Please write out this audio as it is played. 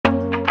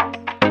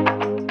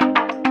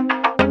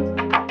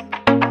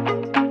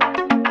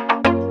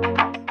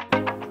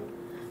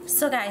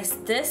guys,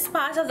 this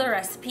part of the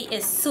recipe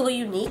is so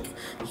unique.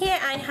 Here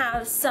I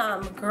have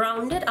some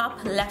grounded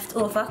up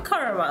leftover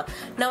kurma.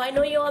 Now I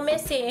know you all may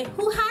say,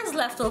 who has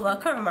leftover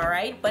kurma,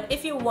 right? But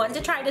if you want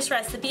to try this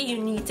recipe, you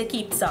need to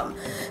keep some.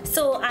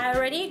 So I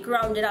already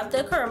grounded up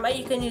the kurma.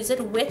 You can use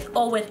it with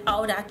or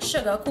without that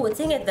sugar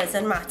coating, it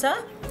doesn't matter.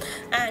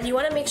 And you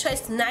want to make sure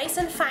it's nice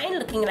and fine,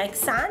 looking like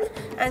sand.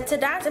 And to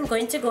that I'm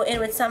going to go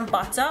in with some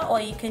butter, or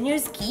you can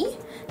use ghee.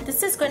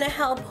 This is going to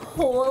help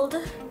hold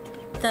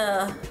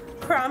the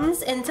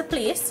crumbs into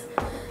place.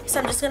 So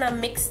I'm just gonna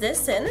mix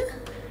this in.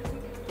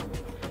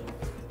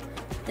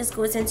 This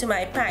goes into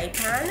my pie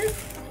pan,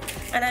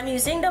 and I'm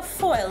using the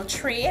foil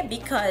tray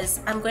because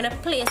I'm gonna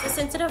place this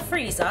into the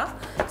freezer.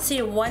 So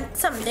you want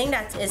something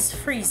that is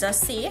freezer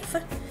safe.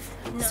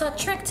 So a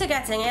trick to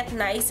getting it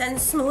nice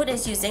and smooth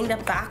is using the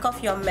back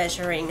of your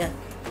measuring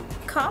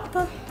cup,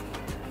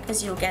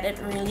 because you'll get it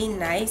really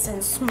nice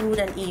and smooth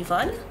and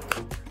even.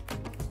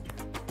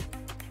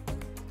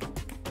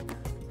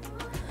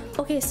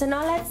 Okay, so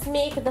now let's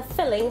make the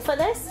filling for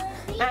this,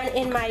 and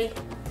in my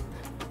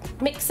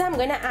mixer I'm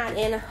going to add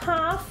in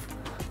half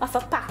of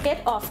a packet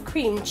of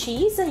cream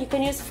cheese. You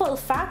can use full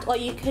fat or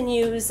you can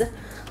use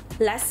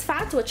less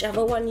fat,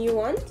 whichever one you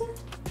want.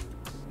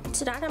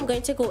 To that I'm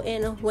going to go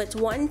in with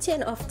 1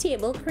 tin of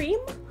table cream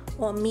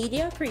or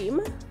media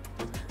cream.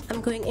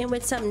 I'm going in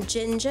with some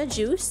ginger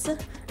juice,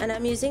 and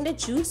I'm using the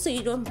juice so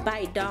you don't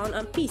bite down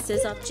on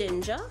pieces of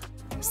ginger.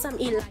 Some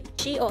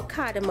elaichi or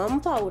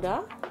cardamom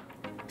powder,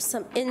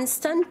 some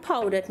instant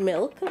powdered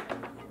milk,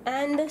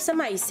 and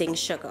some icing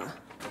sugar.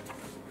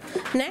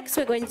 Next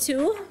we're going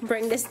to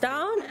bring this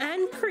down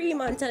and cream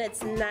until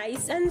it's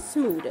nice and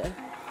smooth.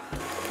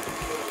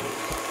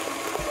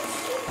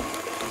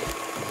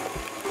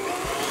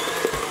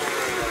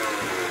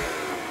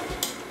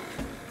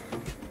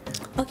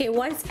 Okay,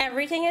 once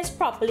everything is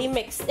properly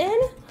mixed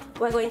in,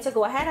 we're going to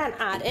go ahead and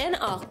add in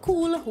our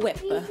Cool Whip.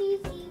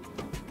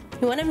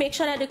 You want to make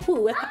sure that the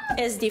Cool Whip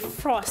is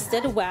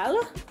defrosted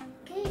well.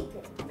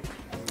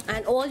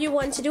 And all you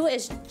want to do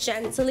is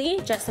gently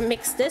just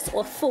mix this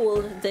or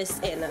fold this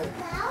in.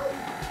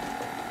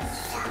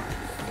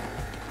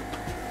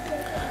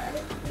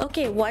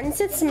 Okay,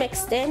 once it's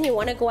mixed in, you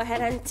want to go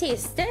ahead and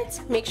taste it.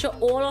 Make sure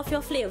all of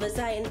your flavors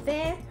are in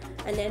there,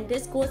 and then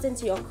this goes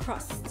into your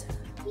crust.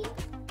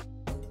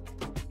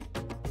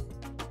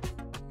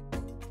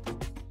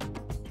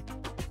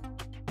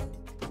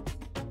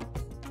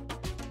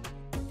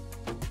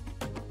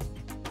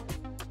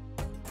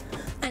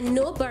 And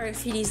no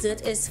Barfi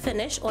dessert is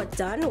finished or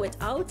done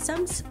without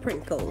some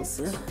sprinkles.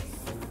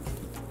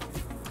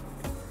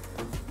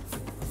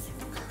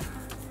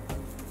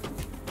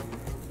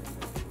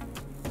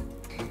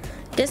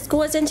 This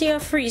goes into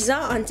your freezer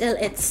until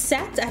it's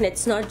set and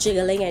it's not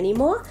jiggling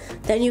anymore.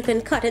 Then you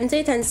can cut into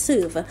it and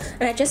serve.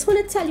 And I just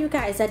want to tell you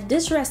guys that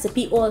this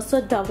recipe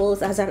also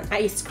doubles as an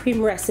ice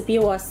cream recipe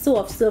or a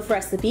soft serve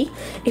recipe.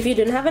 If you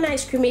don't have an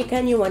ice cream maker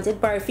and you wanted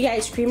Barfi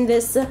ice cream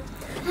this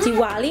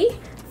Diwali,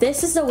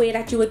 this is the way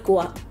that you would go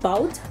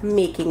about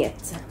making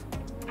it.